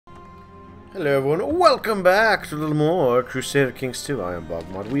Hello everyone, welcome back to a little more Crusader Kings 2. I am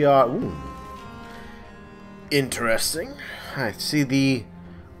BogMod. We are... Ooh. Interesting. I see the...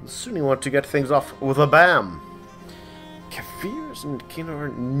 Soon you want to get things off with a bam. Kafirs and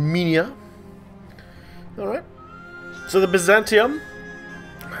Armenia. Alright. So the Byzantium,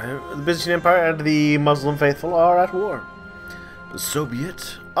 the Byzantine Empire and the Muslim faithful are at war. But so be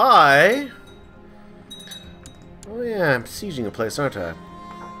it. Oh yeah, I'm sieging a place, aren't I?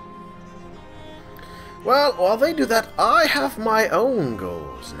 Well, while they do that, I have my own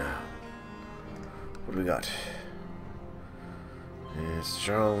goals now. What do we got? It's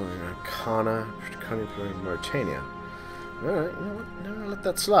Charles, Kana, Mauritania. Alright, you know what? Never let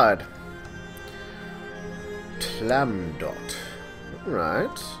that slide. Tlamdot.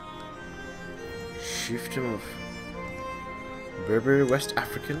 Alright. Chieftain of Berber West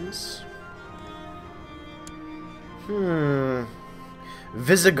Africans.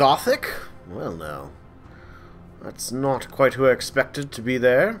 Visigothic? Well, no. That's not quite who I expected to be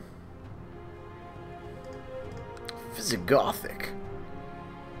there. Visigothic.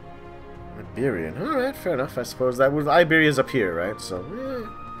 Iberian. Alright, fair enough. I suppose that was Iberia's up here, right? So,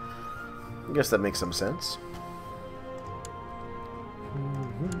 I guess that makes some sense.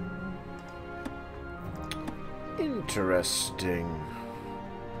 Interesting.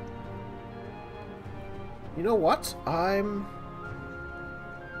 You know what?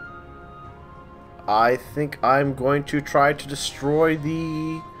 I think I'm going to try to destroy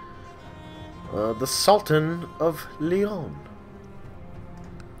the Sultan of Leon.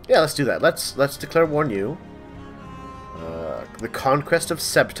 Yeah, let's do that. Let's declare war new. The conquest of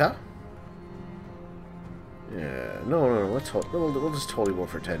Sebta. Yeah, no. We'll just holy war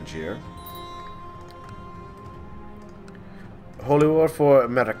for Tangier. Holy war for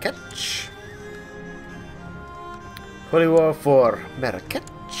Marrakech. Holy war for Marrakech.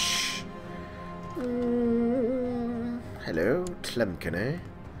 Hello, Tlemkene.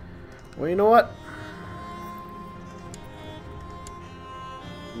 Well, you know what?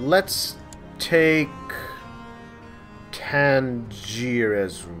 Let's take Tangier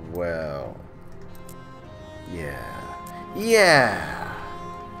as well. Yeah.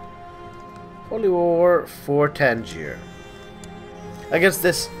 Holy war for Tangier. Against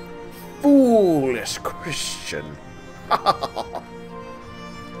this foolish Christian. Now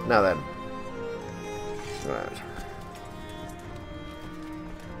then. Right.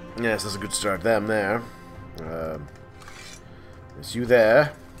 Yes, that's a good start. Them there. Is you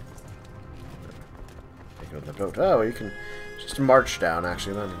there? Take out the boat. Oh, well, you can just march down.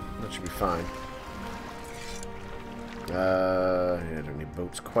 Actually, then that should be fine. I don't need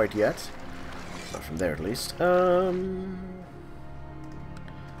boats quite yet. Not from there, at least. Hello,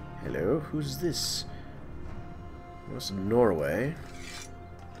 who's this? What's Norway?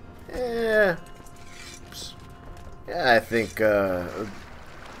 Yeah. Yeah, I think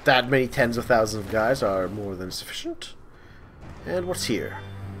that many tens of thousands of guys are more than sufficient. And what's here?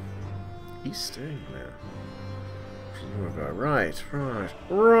 East Anglia.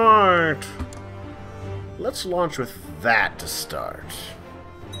 Right. Let's launch with that to start.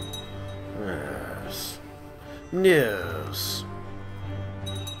 Yes. News.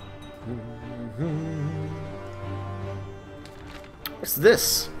 What's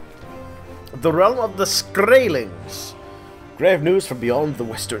this? The realm of the Skraelings. Grave news from beyond the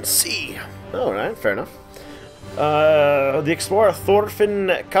Western Sea. Alright, fair enough. The explorer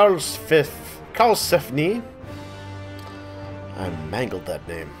Thorfinn Karlsefni, I mangled that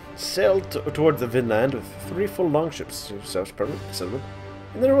name, sailed toward the Vinland with 3 full longships to establish permanent settlement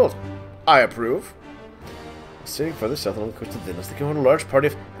in the New World. I approve. Sailing further south along the coast of Vinland, they came on a large party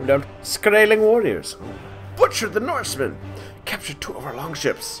of renowned Skraeling warriors. Butchered the Norsemen, captured 2 of our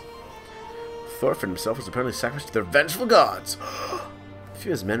longships. Thorfinn himself was apparently sacrificed to their vengeful gods. A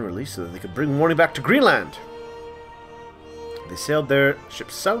few of his men released so that they could bring warning back to Greenland. They sailed their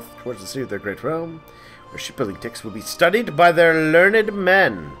ships south towards the city of their great realm, where shipbuilding techniques will be studied by their learned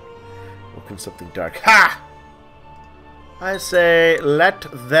men. Woken something dark. Ha! I say, let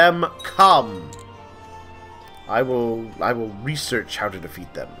them come. I will research how to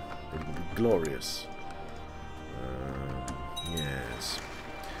defeat them. It will be glorious. Yes.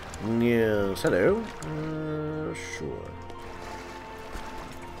 Yes, hello. Sure.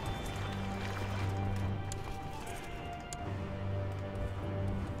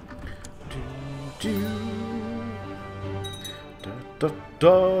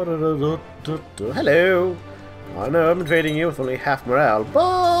 Hello. I know I'm invading you with only half morale,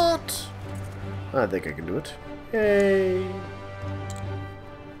 but I think I can do it. Yay.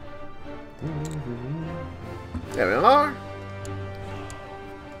 There we are.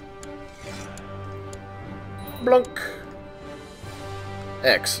 Blunk.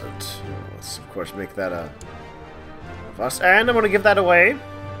 Excellent. Let's, of course, make that a... of us. And I'm going to give that away.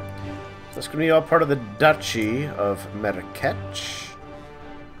 That's going to be all part of the Duchy of Marrakech.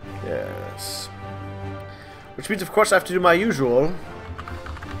 Yes. Which means, of course, I have to do my usual...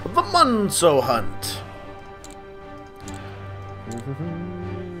 the Munso Hunt.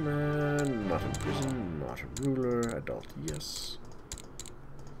 Not in prison, not a ruler, adult, yes.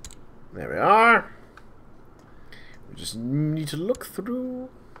 There we are. We just need to look through.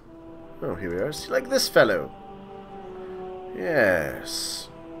 Oh, here we are. See, like this fellow. Yes.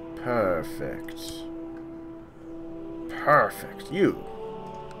 Perfect. Perfect. You.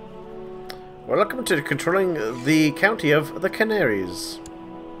 Welcome to controlling the county of the Canaries.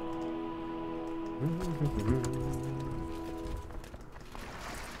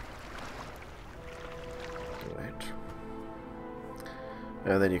 Right.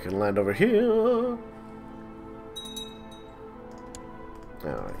 And then you can land over here.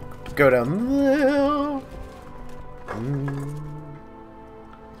 Go down there.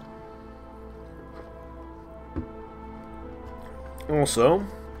 Also,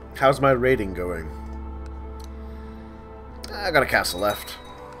 how's my raiding going? I got a castle left.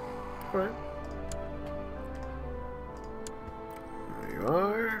 Alright. There you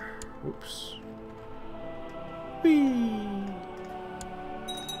are. Oops. Whee!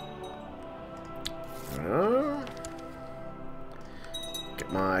 Get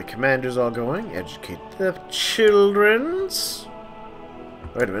my commanders all going. Educate the childrens.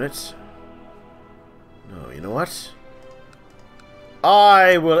 Wait a minute. No, you know what?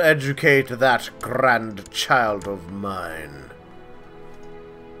 I will educate that grandchild of mine.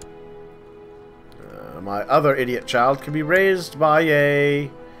 My other idiot child can be raised by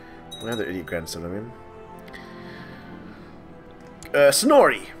my other idiot grandson, I mean.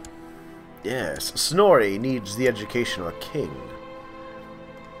 Snorri. Yes, Snorri needs the education of a king.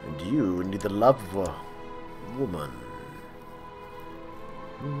 And you need the love of a woman.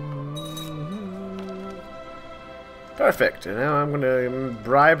 Perfect. And now I'm going to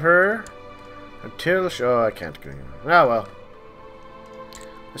bribe her until... oh, I can't go. Oh, well.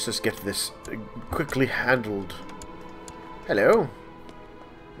 Let's just get this quickly handled. Hello.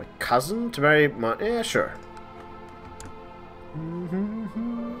 My cousin to marry my... yeah, sure.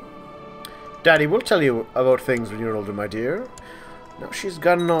 Daddy will tell you about things when you're older, my dear. Now she's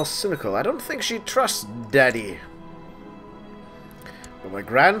gotten all cynical. I don't think she trusts Daddy. But my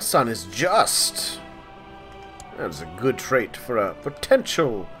grandson is just... that's a good trait for a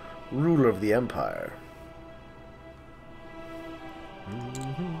potential ruler of the empire.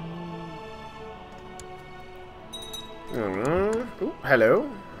 Ooh, hello.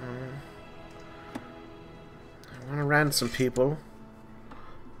 I want to ransom people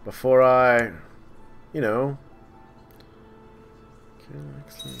before I, you know...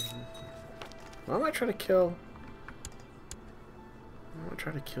 why am I trying to kill? I want to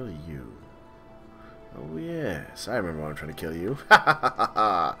try to kill you. Oh yes, I remember why I'm trying to kill you.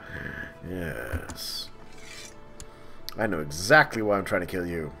 Yes. I know exactly why I'm trying to kill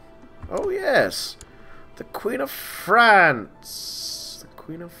you. Oh yes, the Queen of France. The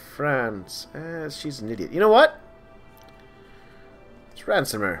Queen of France. She's an idiot. You know what? Let's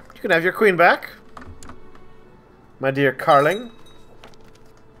ransom her. You can have your queen back, my dear Carling.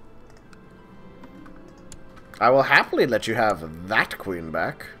 I will happily let you have that queen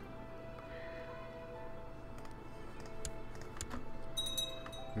back.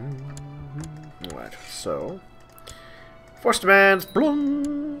 Alright, so... force demands,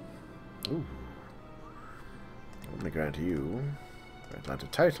 bloom! Ooh. Let me grant you Atlanta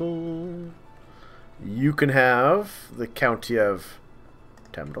title. You can have the county of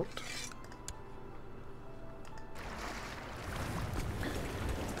Tamdalt.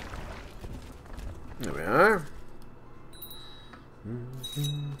 There we are.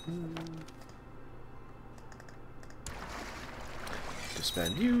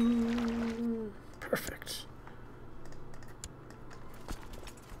 Disband you. Perfect.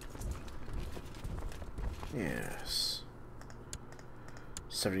 Yes.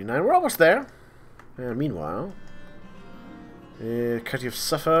 79. We're almost there. Meanwhile, county of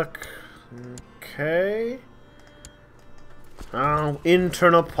Suffolk. Okay. Oh,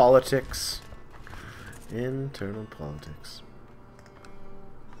 internal politics. Internal politics.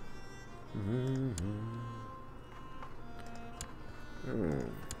 Who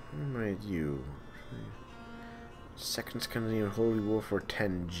made you? Second Scandinavian Holy War for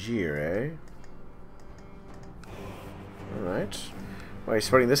Tangier, eh? Alright. Why are you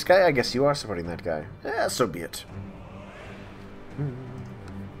supporting this guy? I guess you are supporting that guy. Yeah, so be it.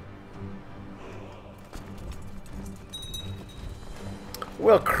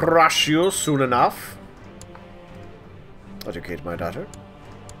 We'll crush you soon enough. Educate my daughter.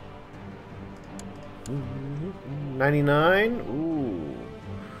 99? Ooh.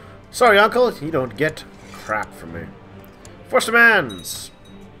 Sorry, uncle. You don't get crap from me. Force demands.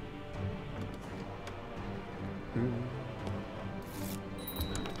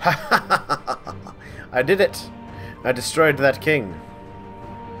 I did it. I destroyed that king.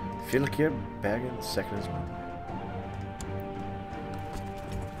 Feel like you're bagging second as well.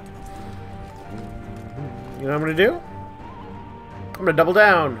 You know what I'm gonna do? I'm gonna double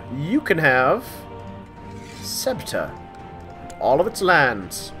down. You can have Sebta. All of its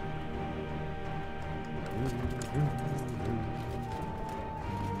lands.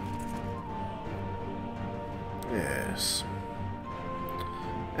 Yes.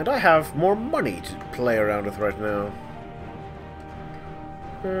 And I have more money to play around with right now.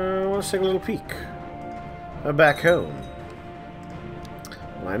 Let's take a little peek. Back home.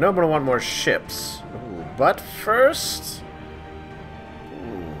 Well, I know I'm going to want more ships. Ooh, but first...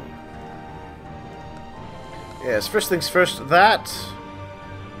 Ooh. Yes, first things first, that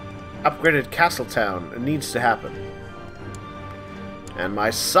upgraded castle town needs to happen. And my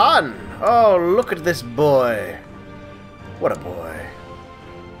son! Oh, look at this boy. What a boy.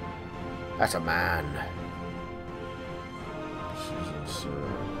 That's a man.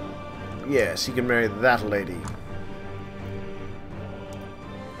 Yes, he can marry that lady.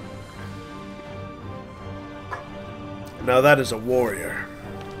 Now that is a warrior.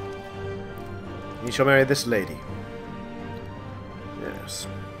 He shall marry this lady. Yes.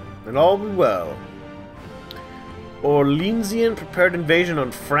 And all be well. Orleansian prepared invasion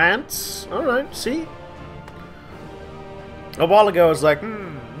on France? Alright, see? A while ago I was like,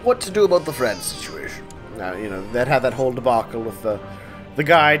 what to do about the France situation? Now, you know, that had that whole debacle with the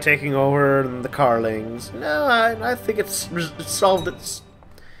guy taking over and the Carlings. No, I think it's solved.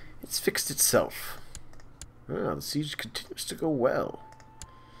 It's fixed itself. Oh, the siege continues to go well.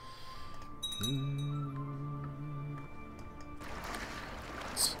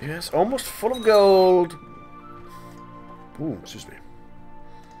 Yes, almost full of gold. Ooh, excuse me.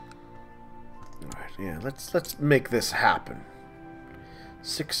 Alright, yeah, let's make this happen.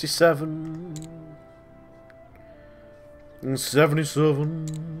 67 and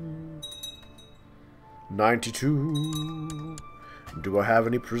 77 92. Do I have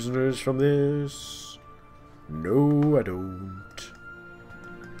any prisoners from this? No, I don't.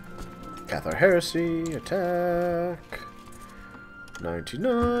 Cathar Heresy, attack.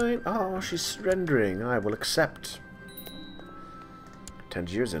 99. Oh, she's surrendering. I will accept. 10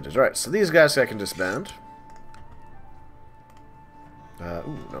 years ended. Alright, so these guys I can disband.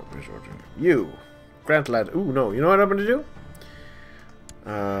 Ooh, no, where's order? You. Grant lad. Ooh, no. You know what I'm gonna do?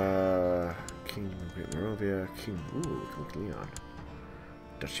 Kingdom of Great Moravia. King. Ooh, King of Leon.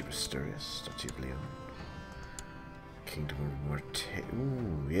 Duchy of Asturias. Duchy of Leon. Kingdom of Morte.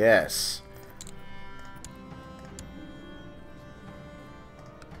 Ooh, yes.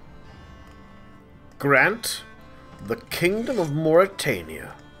 Grant the Kingdom of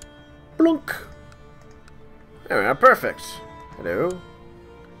Mauritania. Blunk. There we are. Perfect. Hello.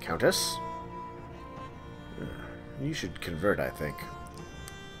 Countess. You should convert, I think.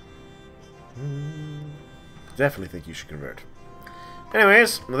 Definitely think you should convert.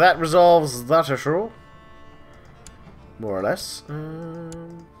 Anyways, that resolves that issue. More or less.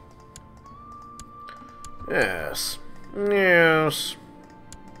 Yes. Yes.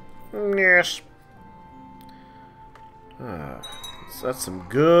 Yes. So that's some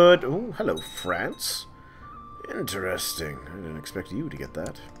good... Oh, hello, France. Interesting. I didn't expect you to get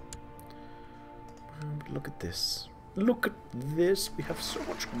that. But look at this. Look at this. We have so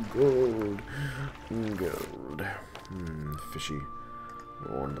much gold. Gold. Fishy.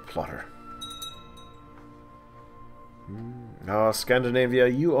 On the plotter. Oh, Scandinavia,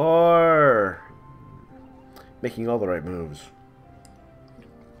 you are making all the right moves.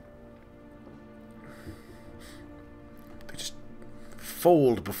 They just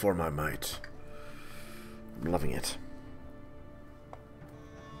fold before my might. I'm loving it.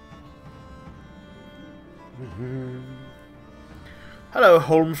 Hello,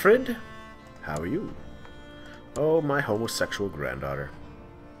 Holmfrid. How are you? Oh, my homosexual granddaughter.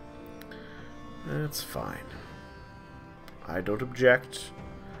 That's fine. I don't object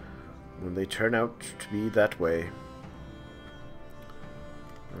when they turn out to be that way.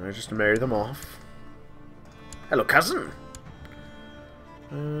 I just marry them off. Hello, cousin.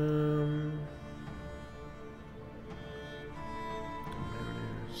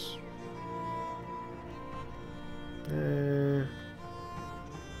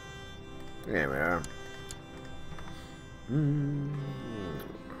 There we are.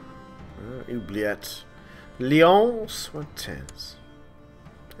 Oubliette. Lyon, Sointens.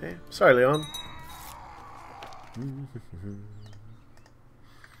 Hey, sorry, Leon.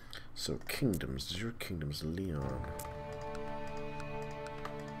 So, kingdoms. Your kingdom's Leon.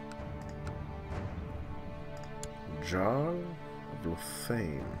 Jarl of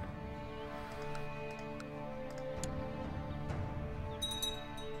Lothain.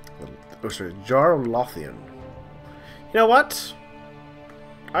 Oh, sorry, Jarl of Lothian. You know what?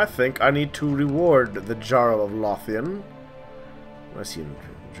 I think I need to reward the Jarl of Lothian. I see him.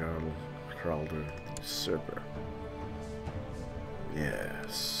 Jarl Kralder, the Usurper.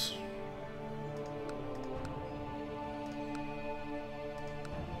 Yes.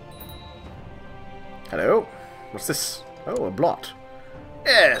 Hello? What's this? Oh, a blot.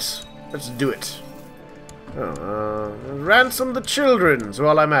 Yes! Let's do it. Oh, ransom the children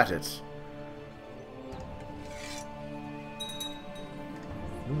while I'm at it.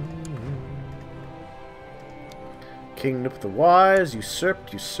 Kingdom of the wise,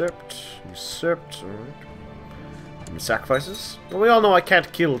 usurped. Alright. Sacrifices? Well, we all know I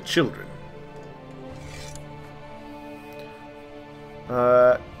can't kill children.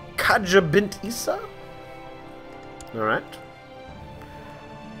 Kaja bint Isa? Alright.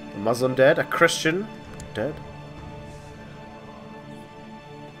 A Muslim dead, a Christian dead.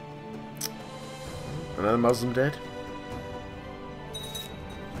 Another Muslim dead.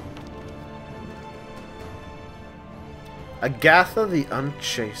 Agatha the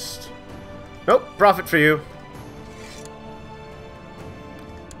Unchaste. Nope, profit for you.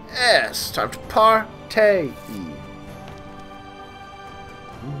 Yes, time to partay.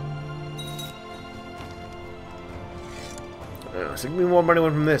 So give me more money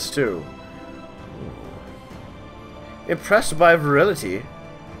from this too. Impressed by virility.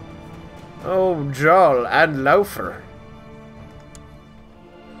 Oh, Jarl and Laufer.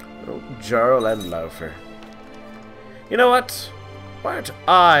 Oh, Jarl and Laufer. You know what? Why aren't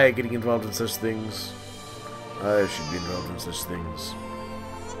I getting involved in such things? I should be involved in such things.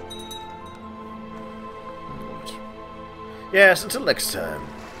 Yes, until next time.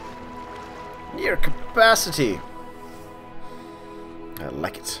 Near capacity. I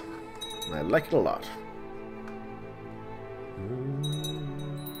like it. I like it a lot.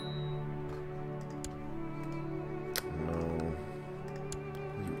 No.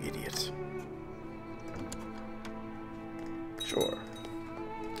 You idiot. Sure.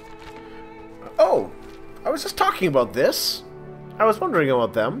 Oh! I was just talking about this. I was wondering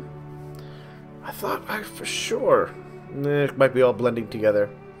about them. I thought for sure. It might be all blending together.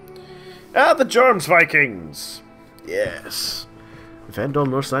 Ah, the Germs Vikings! Yes. Vandal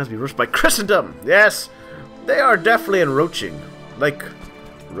North Signs be rushed by Christendom! Yes! They are definitely enroaching. Like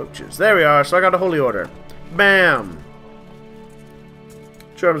roaches. There we are, so I got a holy order. Bam!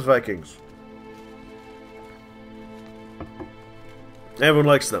 Germs Vikings. Everyone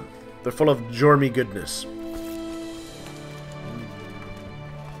likes them. They're full of jormy goodness.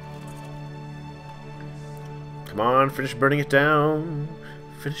 Come on, finish burning it down.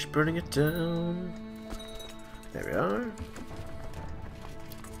 Finish burning it down. There we are.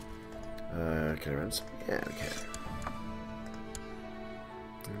 Can I run some? Yeah, we can.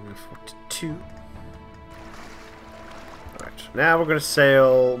 42. Alright, now we're going to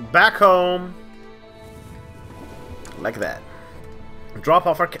sail back home. Like that. Drop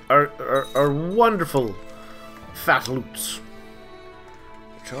off our wonderful fat loots.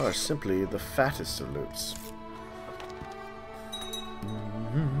 Which are simply the fattest of loots.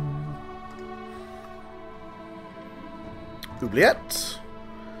 Oubliette.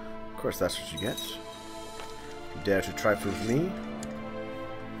 Of course, that's what you get. You dare to try prove me?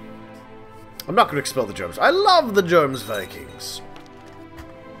 I'm not going to expel the Germs. I love the Germs Vikings.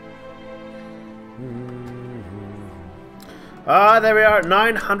 Ah, there we are.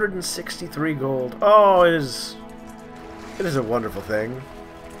 963 gold. Oh, it is a wonderful thing.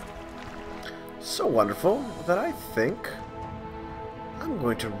 So wonderful that I think I'm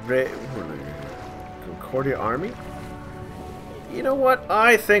going to raid Concordia Army. You know what?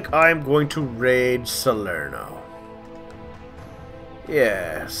 I think I'm going to raid Salerno.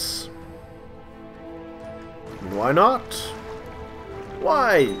 Yes. Why not?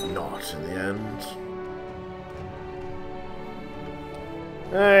 Why not in the end?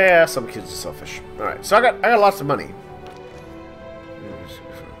 Yeah, some kids are selfish. Alright, so I got lots of money. I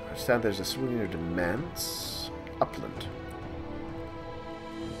understand there's a souvenir demands. Upland.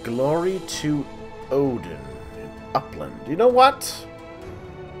 Glory to Odin. Upland. You know what?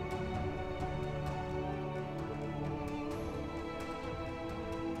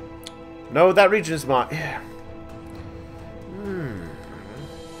 No, that region is mine. Yeah.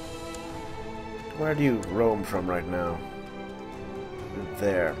 Where do you roam from right now?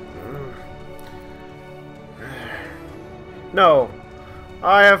 There. No.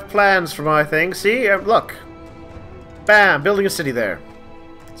 I have plans for my thing. See? Look. Bam! Building a city there.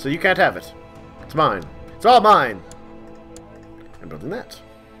 So you can't have it. It's mine. It's all mine! I'm building that.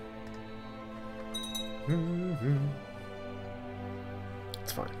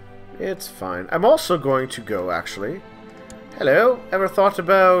 It's fine. It's fine. I'm also going to go, actually. Hello? Ever thought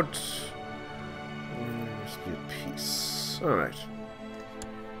about... peace. Alright.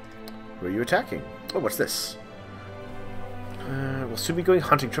 Who are you attacking? Oh, what's this? We'll soon be going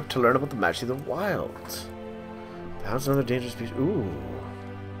hunting trip to learn about the majesty of the wild. How's another dangerous species? Ooh.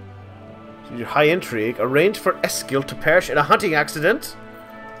 So your high intrigue. Arrange for Eskild to perish in a hunting accident?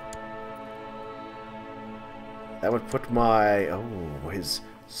 That would put my... Oh, his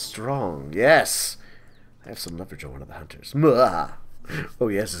strong. Yes! I have some leverage on one of the hunters. Mwah. Oh,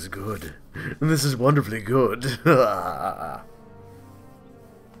 yes, this is good. This is wonderfully good.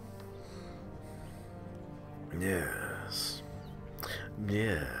 Yes.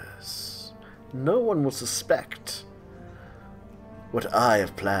 Yes. No one will suspect what I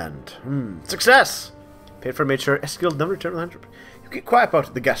have planned. Success! Paid for made sure Eskild never return to the hunter. You keep quiet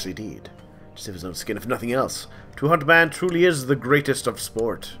about the ghastly deed. To save his own skin, if nothing else. To hunt man truly is the greatest of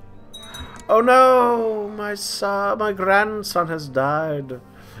sport. Oh no! My son, my grandson has died.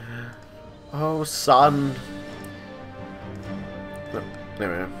 Oh, son. No, there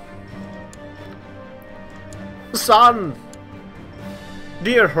we are. Son!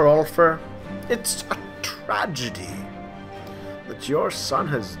 Dear Hrolfr, it's a tragedy that your son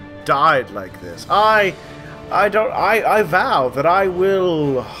has died like this. I vow that I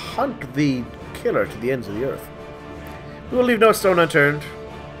will hunt the killer to the ends of the earth. We will leave no stone unturned.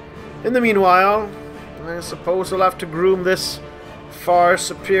 In the meanwhile, I suppose we'll have to groom this far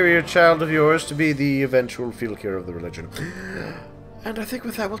superior child of yours to be the eventual field cure of the religion. And I think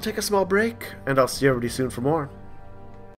with that we'll take a small break, and I'll see everybody soon for more.